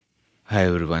Hi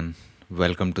everyone,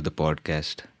 welcome to the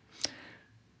podcast.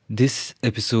 This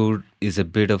episode is a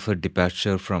bit of a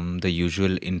departure from the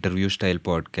usual interview style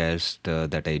podcast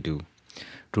that I do.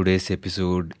 Today's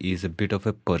episode is a bit of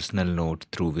a personal note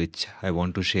through which I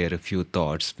want to share a few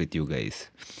thoughts with you guys.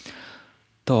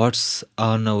 Thoughts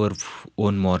on our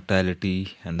own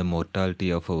mortality and the mortality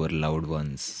of our loved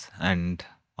ones and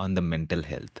on the mental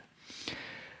health.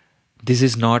 This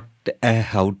is not a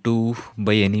how to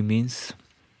by any means,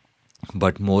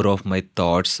 but more of my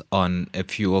thoughts on a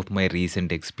few of my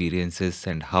recent experiences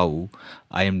and how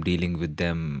I am dealing with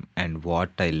them and what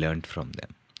I learned from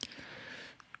them.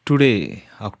 Today,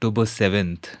 October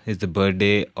 7th, is the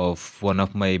birthday of one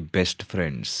of my best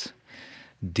friends,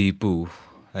 Deepu,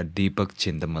 Deepak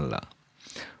Chindamalla.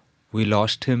 We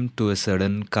lost him to a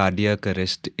sudden cardiac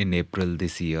arrest in April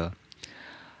this year.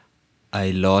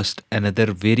 I lost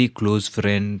another very close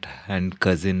friend and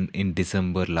cousin in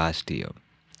December last year.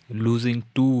 Losing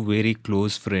two very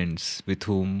close friends with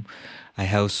whom I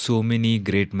have so many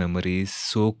great memories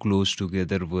so close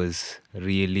together was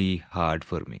really hard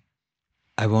for me.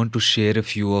 I want to share a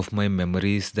few of my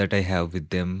memories that I have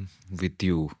with them with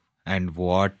you and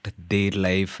what their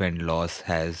life and loss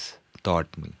has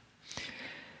taught me.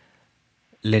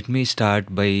 Let me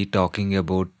start by talking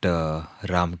about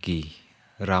Ramki,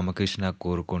 Ramakrishna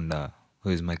Korukonda, who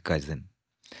is my cousin.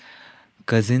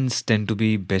 Cousins tend to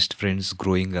be best friends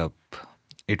growing up.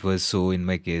 It was so in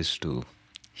my case too.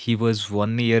 He was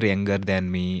 1 year younger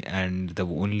than me and the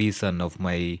only son of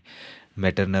my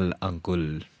maternal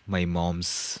uncle, my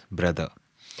mom's brother.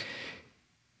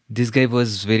 This guy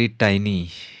was very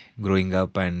tiny growing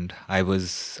up, and I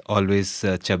was always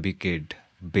a chubby kid,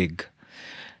 big.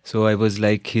 So I was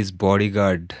like his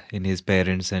bodyguard in his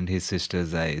parents' and his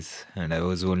sister's eyes, and I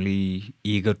was only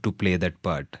eager to play that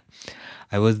part.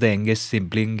 I was the youngest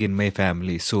sibling in my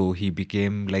family, so he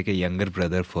became like a younger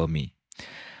brother for me.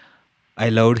 I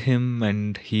loved him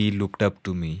and he looked up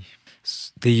to me.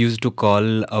 They used to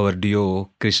call our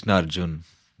duo Krishna Arjun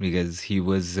because he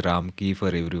was Ramki for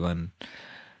everyone,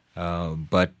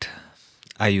 but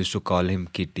I used to call him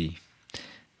Kitty.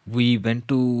 We went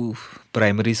to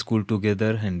primary school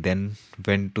together and then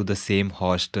went to the same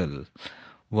hostel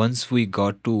once we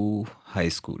got to high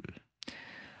school.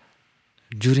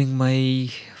 During my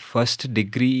first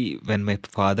degree, when my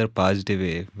father passed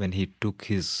away, when he took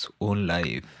his own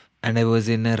life, and I was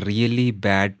in a really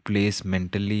bad place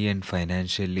mentally and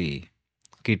financially,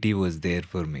 Kitty was there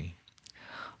for me.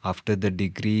 After the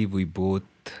degree, we both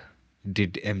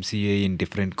did MCA in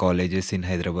different colleges in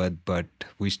Hyderabad, but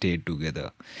we stayed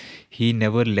together. He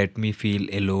never let me feel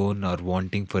alone or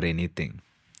wanting for anything.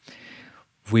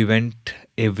 We went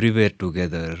everywhere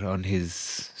together on his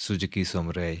Suzuki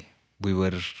Samurai. We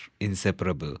were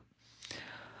inseparable.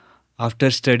 After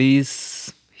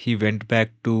studies, he went back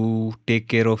to take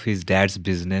care of his dad's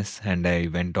business, and I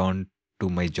went on to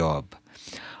my job.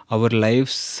 Our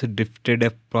lives drifted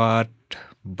apart,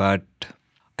 but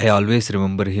I always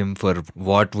remember him for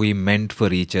what we meant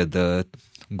for each other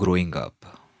growing up.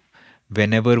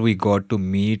 Whenever we got to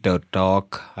meet or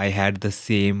talk, I had the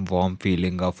same warm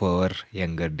feeling of our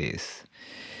younger days.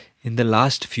 In the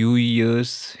last few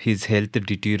years, his health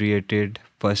deteriorated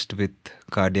first with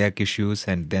cardiac issues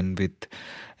and then with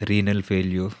renal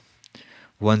failure.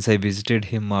 Once I visited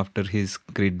him after his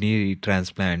kidney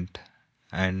transplant,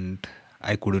 and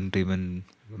I couldn't even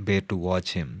bear to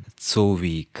watch him. So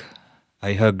weak.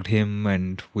 I hugged him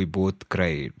and we both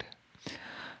cried.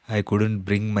 I couldn't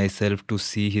bring myself to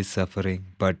see his suffering,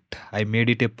 but I made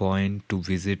it a point to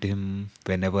visit him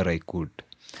whenever I could.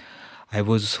 I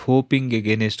was hoping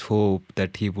against hope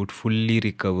that he would fully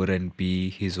recover and be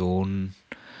his own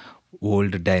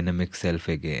old dynamic self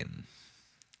again.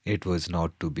 It was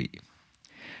not to be.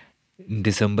 In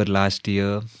December last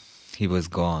year, he was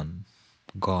gone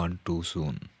too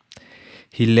soon.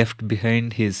 He left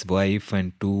behind his wife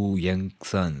and two young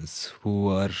sons who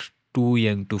are too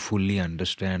young to fully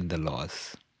understand the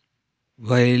loss.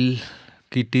 While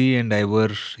Kitty and I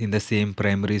were in the same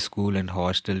primary school and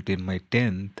hostel till my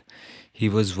 10th, he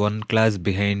was one class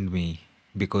behind me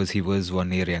because he was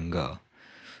 1 year younger.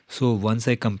 So once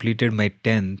I completed my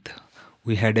 10th,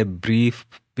 we had a brief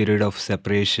period of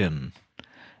separation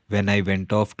when I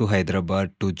went off to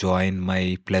Hyderabad to join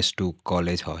my plus 2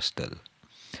 college hostel.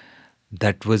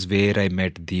 That was where I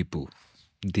met Deepak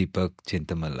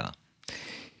Chintamalla.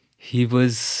 He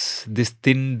was this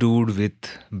thin dude with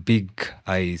big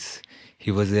eyes.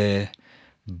 He was a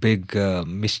big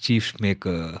mischief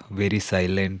maker, very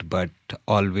silent but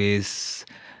always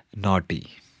naughty.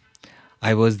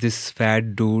 I was this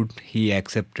fat dude he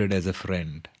accepted as a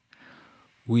friend.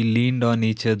 We leaned on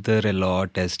each other a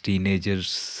lot as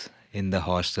teenagers in the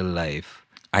hostel life.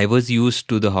 I was used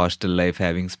to the hostel life,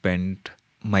 having spent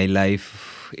my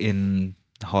life in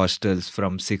hostels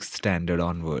from 6th standard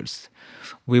onwards.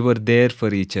 We were there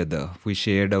for each other. We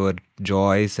shared our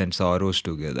joys and sorrows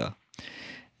together.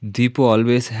 Deepu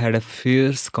always had a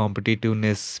fierce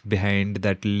competitiveness behind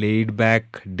that laid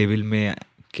back, devil may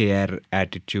care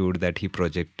attitude that he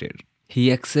projected. He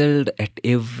excelled at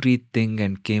everything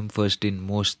and came first in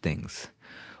most things.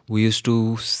 We used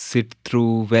to sit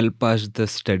through well past the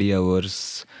study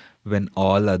hours when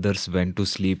all others went to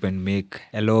sleep and make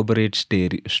elaborate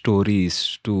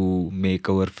stories to make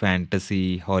our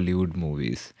fantasy Hollywood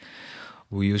movies.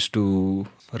 We used to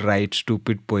write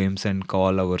stupid poems and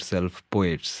call ourselves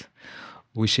poets.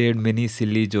 We shared many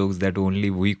silly jokes that only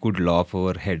we could laugh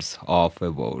our heads off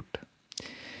about.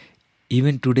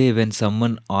 Even today, when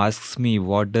someone asks me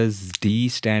what does D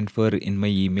stand for in my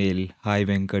email,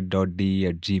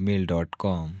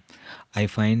 hivenkat.d@gmail.com, I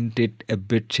find it a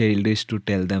bit childish to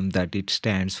tell them that it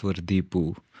stands for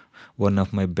Deepu, one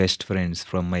of my best friends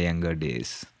from my younger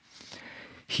days.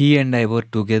 He and I were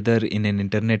together in an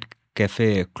internet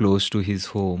cafe close to his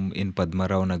home in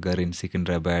Padmarao Nagar in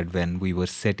Secunderabad when we were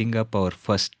setting up our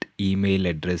first email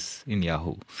address in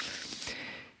Yahoo.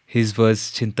 His was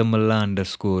Chintamalla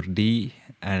underscore D,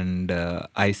 and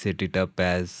I set it up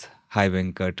as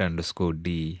Hivenkat underscore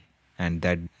D, and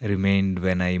that remained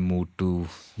when I moved to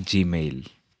Gmail.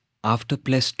 After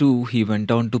plus two, he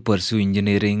went on to pursue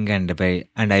engineering, and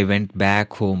I went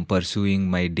back home pursuing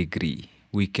my degree.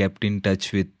 We kept in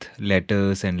touch with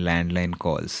letters and landline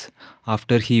calls.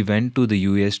 After he went to the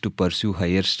US to pursue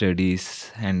higher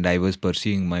studies, and I was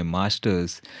pursuing my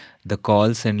master's, the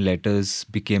calls and letters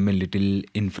became a little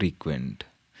infrequent.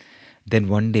 Then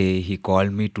one day he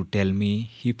called me to tell me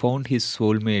he found his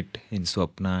soulmate in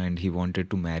Swapna and he wanted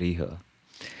to marry her.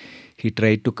 He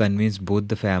tried to convince both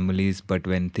the families, but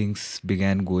when things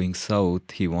began going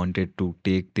south, he wanted to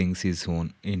take things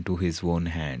into his own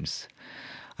hands.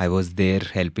 I was there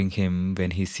helping him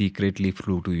when he secretly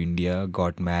flew to India,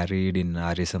 got married in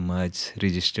Arya Samaj,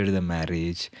 registered the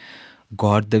marriage,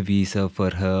 got the visa for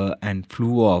her, and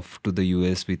flew off to the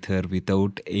US with her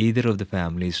without either of the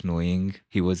families knowing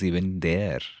he was even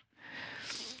there.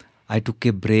 I took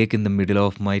a break in the middle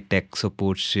of my tech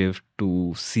support shift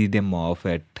to see them off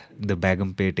at the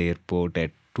Bagampet airport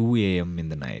at 2 a.m. in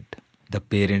the night. The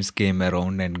parents came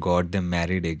around and got them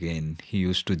married again. He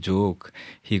used to joke.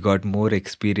 He got more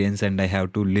experience, and I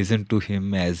have to listen to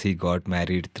him as he got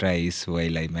married thrice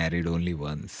while I married only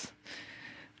once.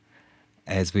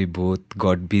 As we both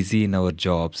got busy in our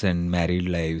jobs and married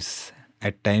lives,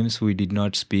 at times we did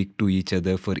not speak to each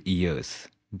other for years.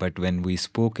 But when we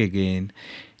spoke again,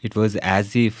 it was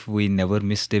as if we never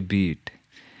missed a beat.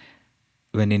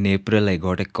 When in April I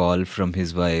got a call from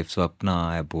his wife,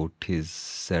 Swapna, about his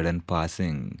sudden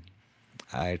passing,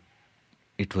 I,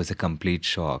 it was a complete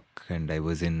shock and I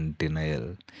was in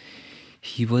denial.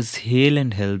 He was hale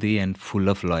and healthy and full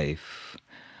of life.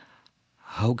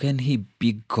 How can he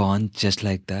be gone just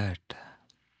like that?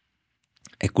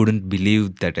 I couldn't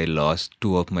believe that I lost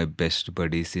two of my best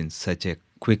buddies in such a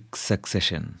quick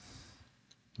succession.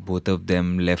 Both of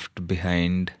them left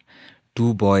behind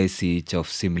two boys each of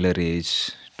similar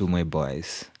age to my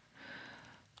boys.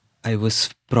 I was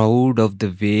proud of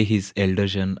the way his elder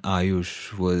son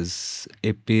Ayush was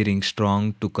appearing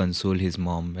strong to console his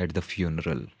mom at the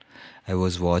funeral. I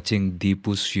was watching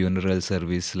Deepu's funeral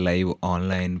service live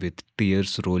online with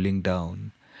tears rolling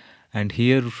down. And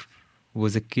here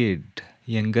was a kid,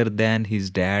 younger than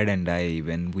his dad and I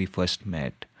when we first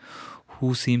met,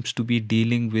 who seems to be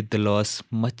dealing with the loss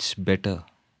much better.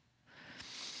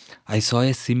 I saw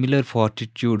a similar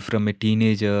fortitude from a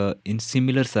teenager in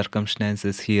similar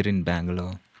circumstances here in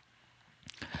Bangalore.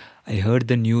 I heard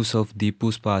the news of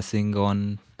Deepu's passing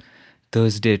on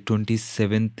Thursday,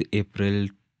 27th April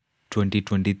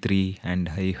 2023, and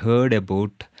I heard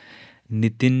about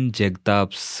Nitin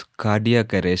Jagtap's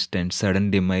cardiac arrest and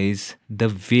sudden demise the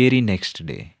very next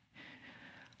day.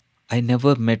 I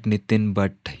never met Nitin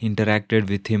but interacted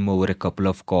with him over a couple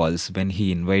of calls when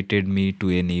he invited me to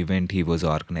an event he was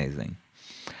organizing.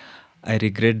 I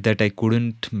regret that I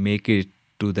couldn't make it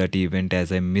to that event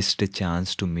as I missed a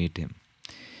chance to meet him.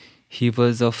 He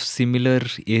was of similar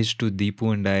age to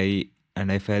Deepu and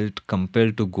I felt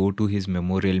compelled to go to his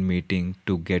memorial meeting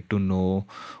to get to know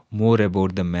more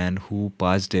about the man who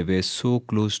passed away so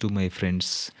close to my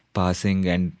friend's passing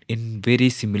and in very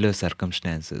similar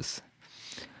circumstances.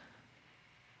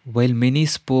 While many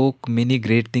spoke many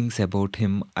great things about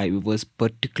him, I was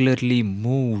particularly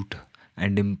moved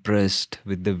and impressed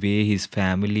with the way his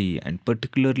family and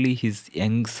particularly his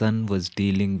young son was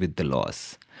dealing with the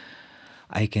loss.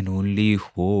 I can only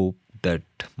hope that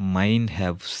mine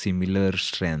have similar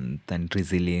strength and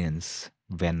resilience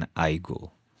when I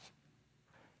go.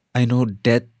 I know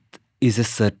death is a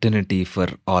certainty for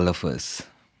all of us,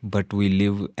 but we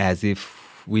live as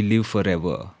if we live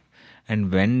forever.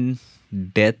 And when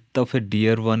death of a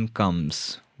dear one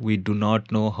comes, we do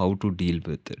not know how to deal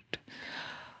with it.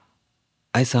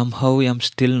 I somehow am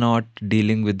still not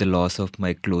dealing with the loss of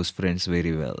my close friends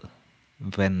very well.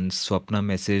 When Swapna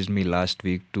messaged me last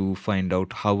week to find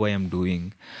out how I am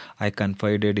doing, I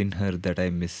confided in her that I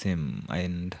miss him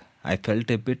and I felt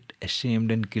a bit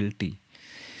ashamed and guilty.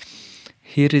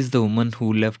 Here is the woman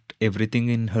who left everything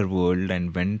in her world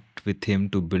and went with him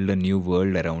to build a new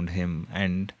world around him,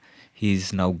 and he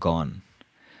is now gone.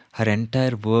 Her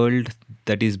entire world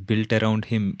that is built around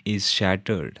him is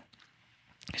shattered.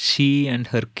 She and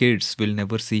her kids will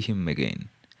never see him again.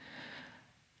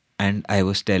 And I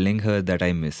was telling her that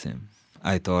I miss him.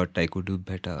 I thought I could do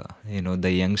better.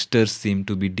 The youngsters seem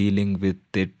to be dealing with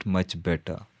it much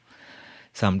better.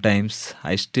 Sometimes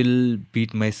I still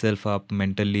beat myself up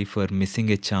mentally for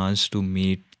missing a chance to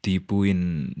meet Deepu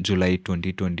in July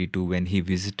 2022 when he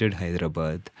visited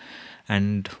Hyderabad,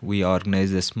 and we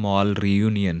organized a small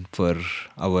reunion for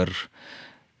our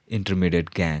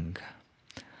intermediate gang.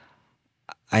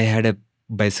 I had a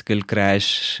bicycle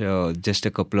crash just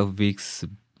a couple of weeks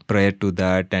prior to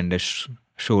that and a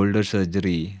shoulder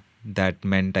surgery that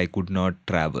meant I could not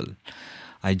travel.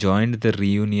 I joined the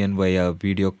reunion via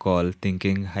video call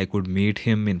thinking I could meet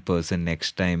him in person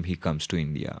next time he comes to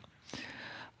India.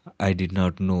 I did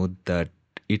not know that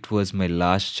it was my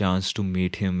last chance to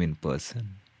meet him in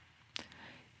person.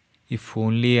 If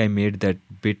only I made that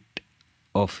bit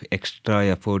of extra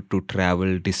effort to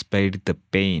travel despite the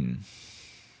pain.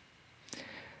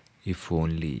 If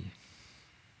only.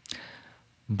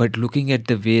 But looking at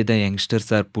the way the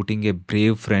youngsters are putting a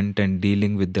brave front and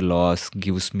dealing with the loss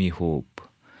gives me hope.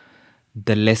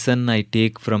 The lesson I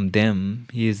take from them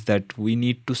is that we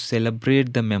need to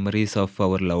celebrate the memories of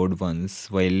our loved ones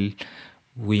while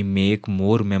we make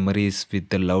more memories with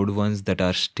the loved ones that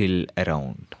are still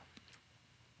around.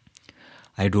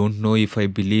 I don't know if I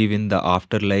believe in the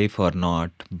afterlife or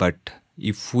not, but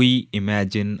if we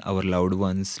imagine our loved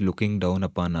ones looking down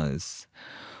upon us,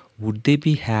 would they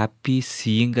be happy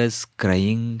seeing us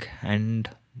crying and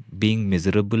being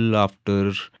miserable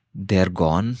after they're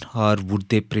gone? Or would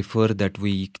they prefer that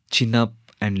we chin up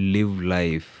and live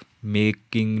life,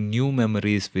 making new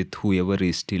memories with whoever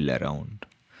is still around?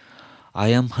 I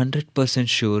am 100%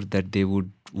 sure that they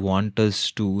would want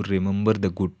us to remember the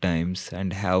good times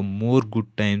and have more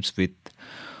good times with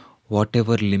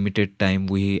whatever limited time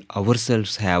we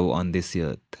ourselves have on this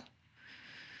earth.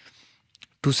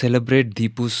 To celebrate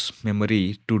Deepu's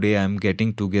memory, today I am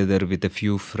getting together with a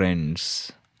few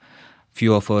friends,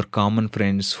 few of our common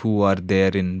friends who are there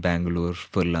in Bangalore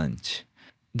for lunch.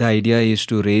 The idea is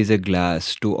to raise a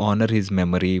glass to honor his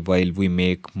memory while we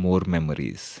make more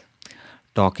memories.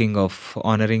 Talking of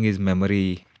honoring his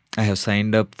memory, I have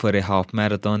signed up for a half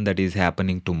marathon that is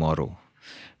happening tomorrow.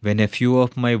 When a few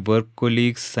of my work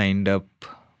colleagues signed up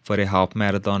for a half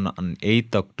marathon on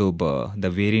 8th October, the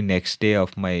very next day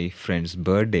of my friend's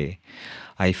birthday,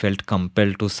 I felt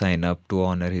compelled to sign up to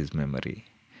honor his memory.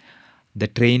 The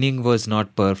training was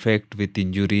not perfect with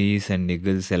injuries and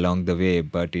niggles along the way,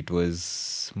 but it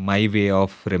was my way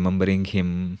of remembering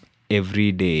him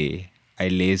every day. I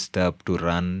laced up to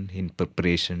run in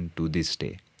preparation to this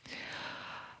day.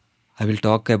 I will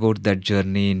talk about that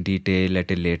journey in detail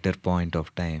at a later point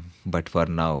of time, but for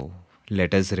now,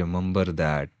 let us remember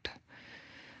that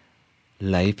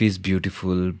life is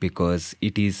beautiful because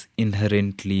it is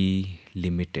inherently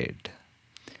limited.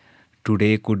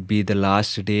 Today could be the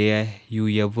last day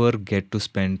you ever get to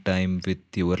spend time with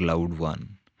your loved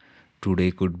one.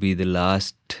 Today could be the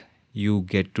last you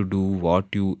get to do what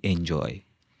you enjoy.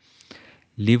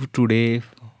 Live today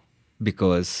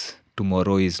because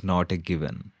tomorrow is not a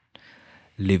given.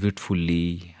 Live it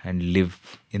fully and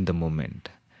live in the moment.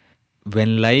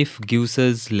 When life gives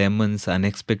us lemons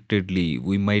unexpectedly,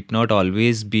 we might not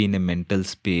always be in a mental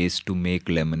space to make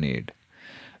lemonade.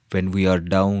 When we are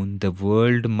down, the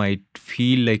world might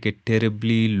feel like a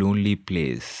terribly lonely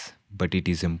place. But it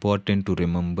is important to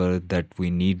remember that we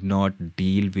need not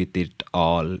deal with it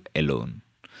all alone.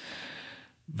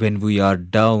 When we are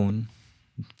down,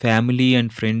 family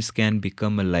and friends can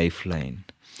become a lifeline.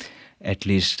 At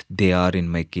least they are in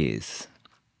my case.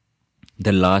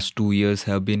 The last 2 years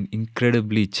have been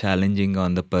incredibly challenging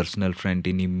on the personal front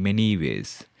in many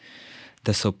ways.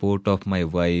 the support of my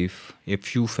wife, a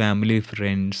few family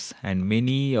friends, and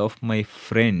many of my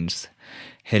friends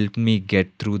helped me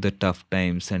get through the tough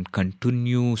times and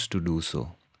continues to do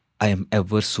so. I am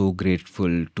ever so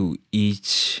grateful to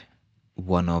each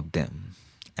one of them.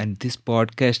 And this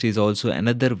podcast is also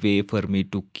another way for me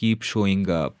to keep showing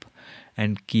up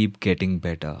and keep getting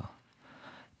better.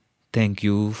 Thank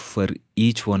you for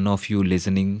each one of you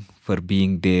listening, for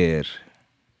being there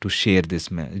to share this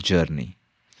journey.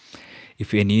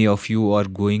 If any of you are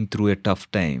going through a tough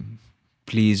time,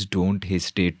 please don't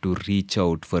hesitate to reach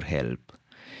out for help.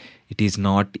 It is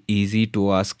not easy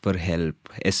to ask for help,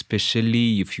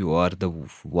 especially if you are the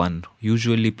one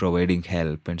usually providing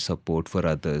help and support for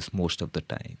others most of the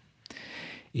time.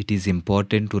 It is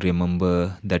important to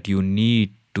remember that you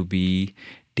need to be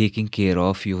taking care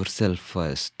of yourself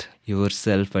first,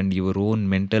 yourself and your own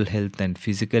mental health and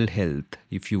physical health,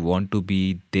 if you want to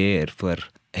be there for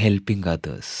helping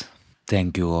others.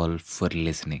 Thank you all for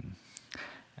listening.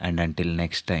 And until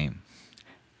next time,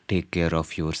 take care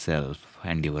of yourself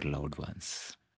and your loved ones.